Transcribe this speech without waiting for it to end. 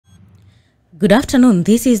Good afternoon.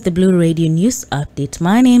 This is the Blue Radio News Update.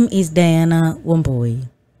 My name is Diana WAMBUI.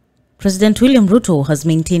 President William Ruto has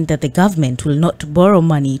maintained that the government will not borrow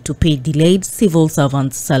money to pay delayed civil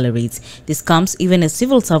servants' salaries. This comes even as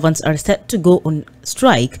civil servants are set to go on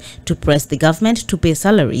strike to press the government to pay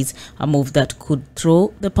salaries, a move that could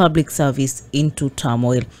throw the public service into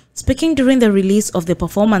turmoil. Speaking during the release of the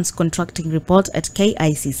performance contracting report at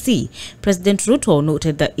KICC, President Ruto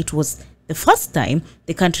noted that it was the first time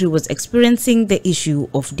the country was experiencing the issue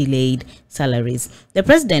of delayed salaries. The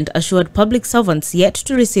president assured public servants yet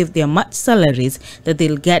to receive their March salaries that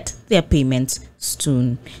they'll get their payments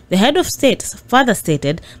soon. The head of state further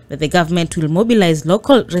stated that the government will mobilize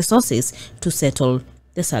local resources to settle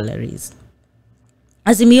the salaries.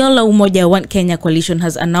 Azimio la Umoja One Kenya coalition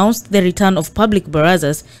has announced the return of public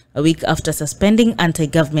barazas a week after suspending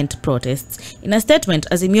anti-government protests. In a statement,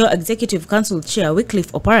 Azimio Executive Council Chair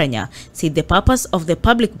Wycliffe Oparanya said the purpose of the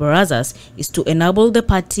public barazas is to enable the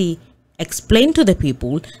party explain to the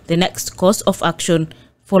people the next course of action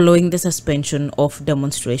following the suspension of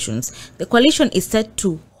demonstrations. The coalition is set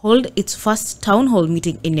to hold its first town hall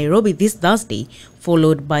meeting in Nairobi this Thursday,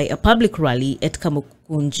 followed by a public rally at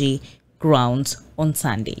Kamukunji grounds on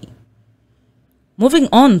Sunday. Moving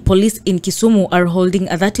on, police in Kisumu are holding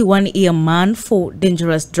a 31-year man for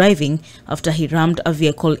dangerous driving after he rammed a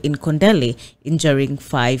vehicle in Kondele, injuring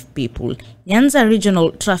 5 people. Nyanza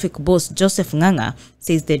Regional Traffic Boss Joseph Nganga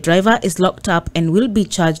says the driver is locked up and will be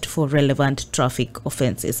charged for relevant traffic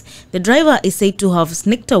offenses. The driver is said to have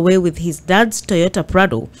sneaked away with his dad's Toyota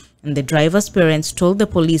Prado, and the driver's parents told the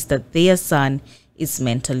police that their son is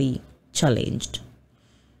mentally challenged.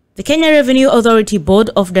 The Kenya Revenue Authority Board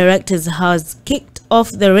of Directors has kicked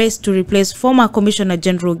off the race to replace former Commissioner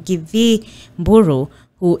General Githui Mburu,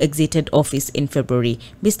 who exited office in February.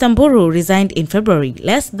 Mr. Mburu resigned in February,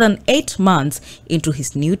 less than 8 months into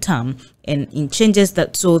his new term, and in changes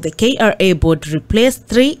that saw the KRA board replace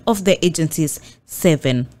 3 of the agency's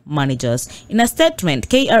 7 managers. In a statement,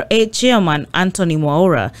 KRA Chairman Anthony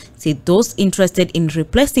Mwaura said those interested in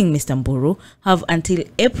replacing Mr. Mburu have until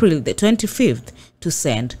April the 25th to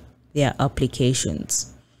send their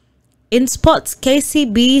applications. In sports,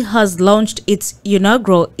 KCB has launched its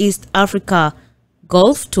inaugural East Africa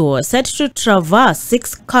Golf Tour, set to traverse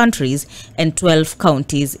 6 countries and 12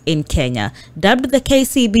 counties in Kenya. Dubbed the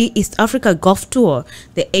KCB East Africa Golf Tour,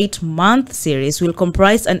 the 8-month series will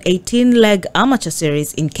comprise an 18-leg amateur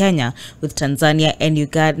series in Kenya, with Tanzania and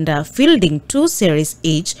Uganda fielding 2 series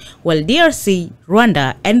each, while DRC,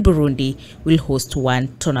 Rwanda and Burundi will host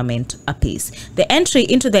 1 tournament apiece. The entry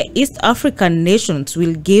into the East African nations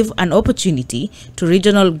will give an opportunity to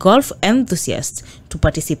regional golf enthusiasts to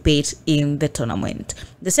participate in the tournament.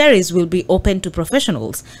 The series will be open to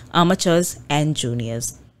professionals, amateurs and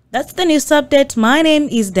juniors. That's the news update. My name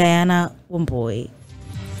is Diana WAMBUI.